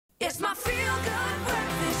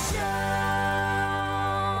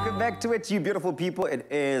back to it, you beautiful people. It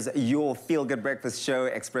is your feel-good breakfast show,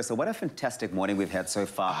 Expresso. What a fantastic morning we've had so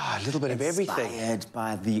far. A little bit of everything. Inspired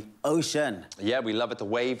by the ocean. Yeah, we love it. The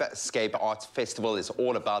Wavescape Arts Festival is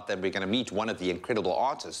all about that. We're going to meet one of the incredible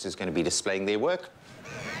artists who's going to be displaying their work.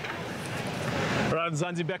 Right,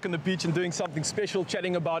 Zanzi back on the beach and doing something special,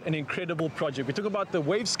 chatting about an incredible project. We talk about the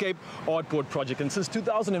Wavescape Artboard project, and since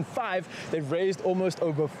 2005, they've raised almost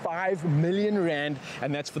over 5 million rand,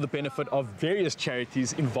 and that's for the benefit of various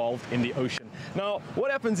charities involved in the ocean. Now,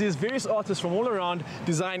 what happens is various artists from all around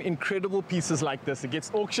design incredible pieces like this. It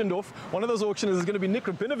gets auctioned off. One of those auctioners is going to be Nick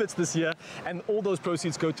Rabinovitz this year, and all those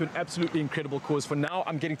proceeds go to an absolutely incredible cause. For now,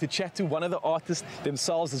 I'm getting to chat to one of the artists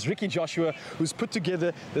themselves, is Ricky Joshua, who's put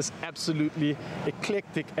together this absolutely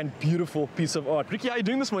eclectic and beautiful piece of art. Ricky, how are you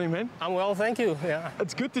doing this morning, man? I'm well, thank you. Yeah.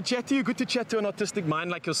 It's good to chat to you, good to chat to an artistic mind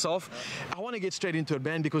like yourself. I want to get straight into it,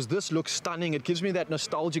 man, because this looks stunning. It gives me that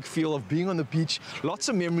nostalgic feel of being on the beach, lots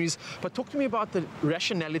of memories. But talk to me about the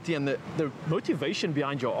rationality and the motivation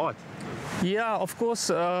behind your art. Yeah, of course.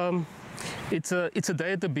 It's a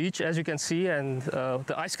day at the beach, as you can see, and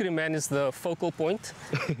the ice cream man is the focal point.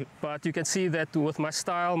 But you can see that with my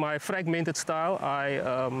style, my fragmented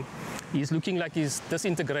style, he's looking like he's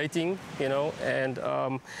disintegrating, you know,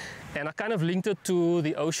 and I kind of linked it to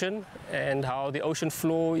the ocean and how the ocean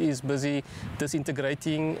floor is busy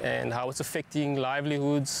disintegrating and how it's affecting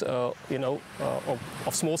livelihoods, you know,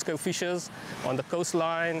 of small-scale fishers on the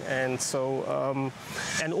coastline. And so,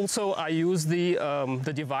 and also I use the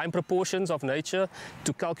divine proportions of nature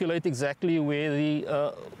to calculate exactly where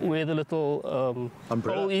the little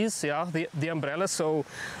hole is, yeah, the umbrella. So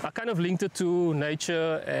I kind of linked it to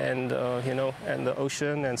nature and you know, and the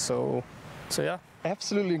ocean, and so yeah.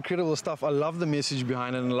 Absolutely incredible stuff. I love the message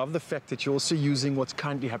behind it, and I love the fact that you're also using what's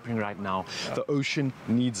currently happening right now. Yeah. The ocean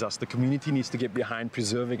needs us. The community needs to get behind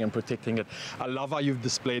preserving and protecting it. I love how you've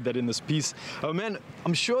displayed that in this piece. Oh man,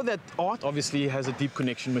 I'm sure that art obviously has a deep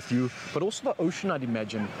connection with you, but also the ocean, I'd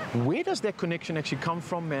imagine. Where does that connection actually come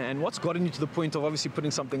from, man? And what's gotten you to the point of obviously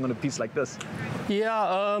putting something on a piece like this?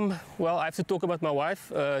 Yeah, well, I have to talk about my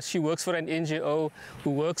wife. She works for an NGO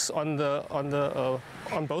who works on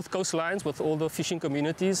both coastlines with all the fishing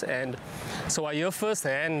communities, and so I hear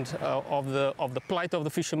firsthand of the plight of the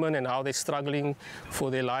fishermen and how they're struggling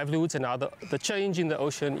for their livelihoods, and how the change in the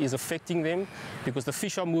ocean is affecting them because the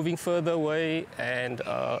fish are moving further away, and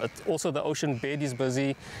also the ocean bed is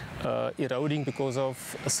busy eroding because of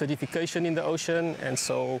acidification in the ocean. And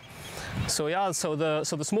so yeah, so the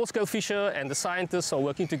small-scale fisher and the scientists are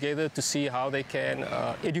working together to see how they can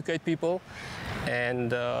educate people,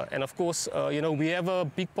 and of course, you know, we have a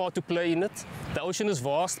big part to play in it. The ocean is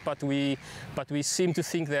vast, but we seem to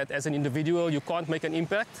think that as an individual you can't make an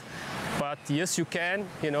impact. But yes, you can,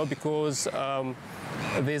 you know, because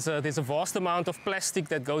there's a vast amount of plastic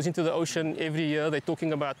that goes into the ocean every year. They're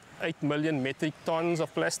talking about 8 million metric tons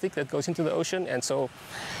of plastic that goes into the ocean, and so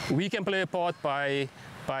we can play a part by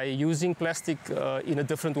using plastic in a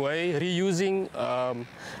different way, reusing,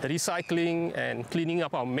 recycling, and cleaning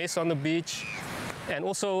up our mess on the beach. And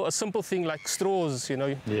also a simple thing like straws, you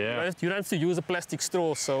know, yeah. You don't have to use a plastic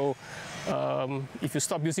straw. So if you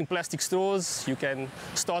stop using plastic straws, you can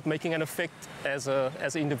start making an effect as an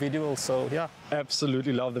individual. So yeah.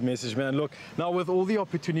 Absolutely love the message, man. Look, now with all the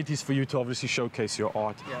opportunities for you to obviously showcase your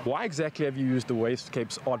art, yeah, why exactly have you used the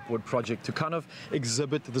Wavescape's Artboard project to kind of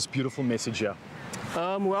exhibit this beautiful message here?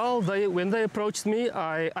 Well, when they approached me,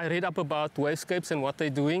 I read up about Wavescapes and what they're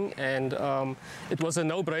doing, and it was a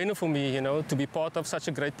no-brainer for me, you know, to be part of such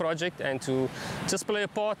a great project and to just play a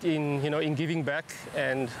part in, you know, in giving back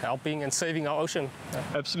and helping and saving our ocean.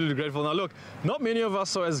 Absolutely grateful. Now look, not many of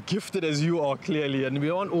us are as gifted as you are, clearly, and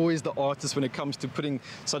we aren't always the artists when it comes to putting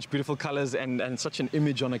such beautiful colors and such an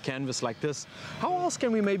image on a canvas like this. How else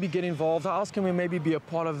can we maybe get involved? How else can we maybe be a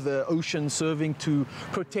part of the ocean, serving to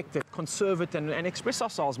protect it, conserve it, and express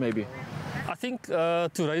ourselves maybe? I think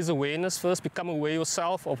to raise awareness first, become aware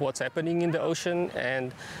yourself of what's happening in the ocean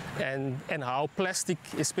and how plastic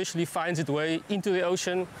especially finds its way into the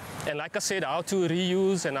ocean, and like I said, how to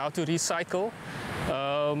reuse and how to recycle.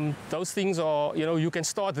 Those things are, you know, you can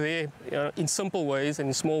start there in simple ways and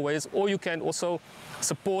in small ways, or you can also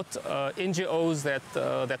support NGOs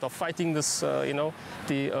that are fighting this, you know,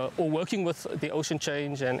 or working with the ocean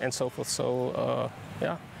change and so forth. So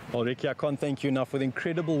yeah. Well, Ricky, I can't thank you enough for the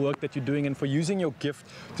incredible work that you're doing and for using your gift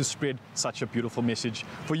to spread such a beautiful message.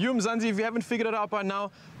 For you, Mzansi, if you haven't figured it out by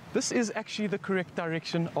now, this is actually the correct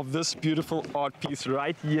direction of this beautiful art piece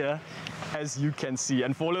right here. as you can see.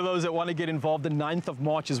 And for all of those that want to get involved, the 9th of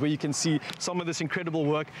March is where you can see some of this incredible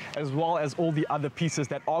work, as well as all the other pieces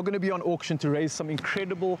that are going to be on auction to raise some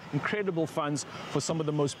incredible funds for some of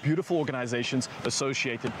the most beautiful organizations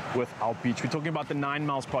associated with our beach. We're talking about the 9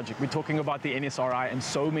 Miles Project. We're talking about the NSRI and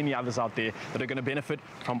so many others out there that are going to benefit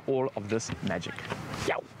from all of this magic.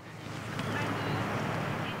 Yow!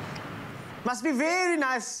 Must be very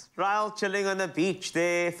nice, Ryle, chilling on the beach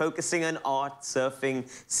there, focusing on art, surfing,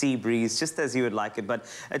 sea breeze, just as you would like it. But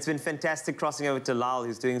it's been fantastic crossing over to Lyle,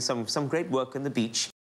 who's doing some great work on the beach.